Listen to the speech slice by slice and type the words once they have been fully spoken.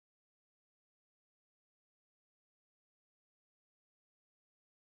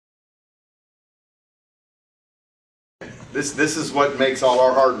this is what makes all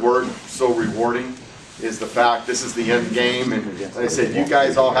our hard work so rewarding, is the fact this is the end game. And like I said, you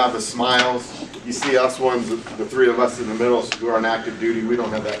guys all have the smiles. You see us ones, the three of us in the middle who are on active duty, we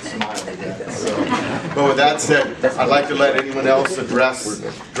don't have that smile yet. So, but with that said, I'd like to let anyone else address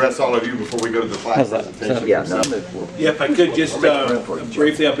all of you before we go to the class presentation. Yeah, if I could just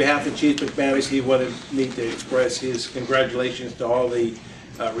briefly, on behalf of Chief McManus, he wanted me to express his congratulations to all the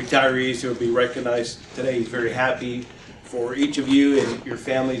retirees who will be recognized today. He's very happy for each of you and your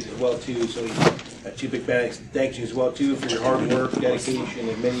families as well too. So Chief McManus thanks you as well too for your hard work, dedication,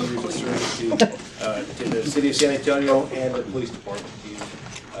 and many years of service to the city of San Antonio and the police department. You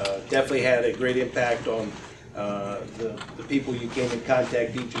definitely had a great impact on the people you came in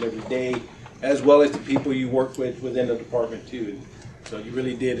contact each and every day, as well as the people you worked with within the department too. And so you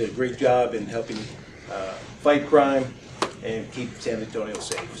really did a great job in helping fight crime and keep San Antonio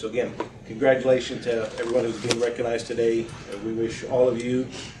safe. So again, congratulations to everyone who's being recognized today. We wish all of you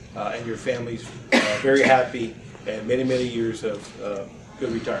and your families very happy and many, many years of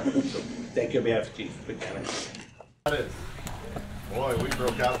good retirement. So thank you on behalf of Chief McManus. Boy, we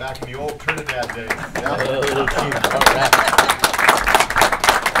broke out back in the old Trinidad days. Yeah.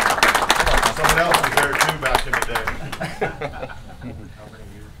 Someone else was there too back in the day. How many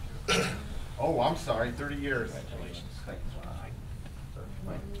years? Oh, I'm sorry, 30 years. Congratulations.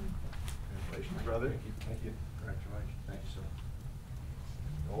 Congratulations, brother. Thank you. Congratulations. Thanks, sir.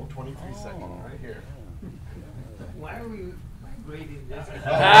 Oh, 23 seconds right here. Why are we grading this?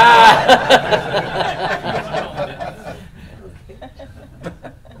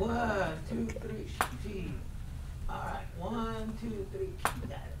 One, two, three, G. All right, 1, 2, 3,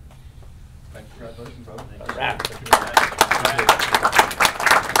 got it. Thank you. Congratulations, brother.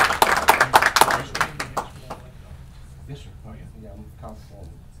 Yes, sir. Oh, yeah. Yeah, I'm constable.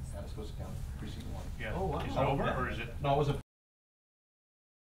 County, precinct 1. Yeah. Oh, wow. Is it over or is it? No, it was a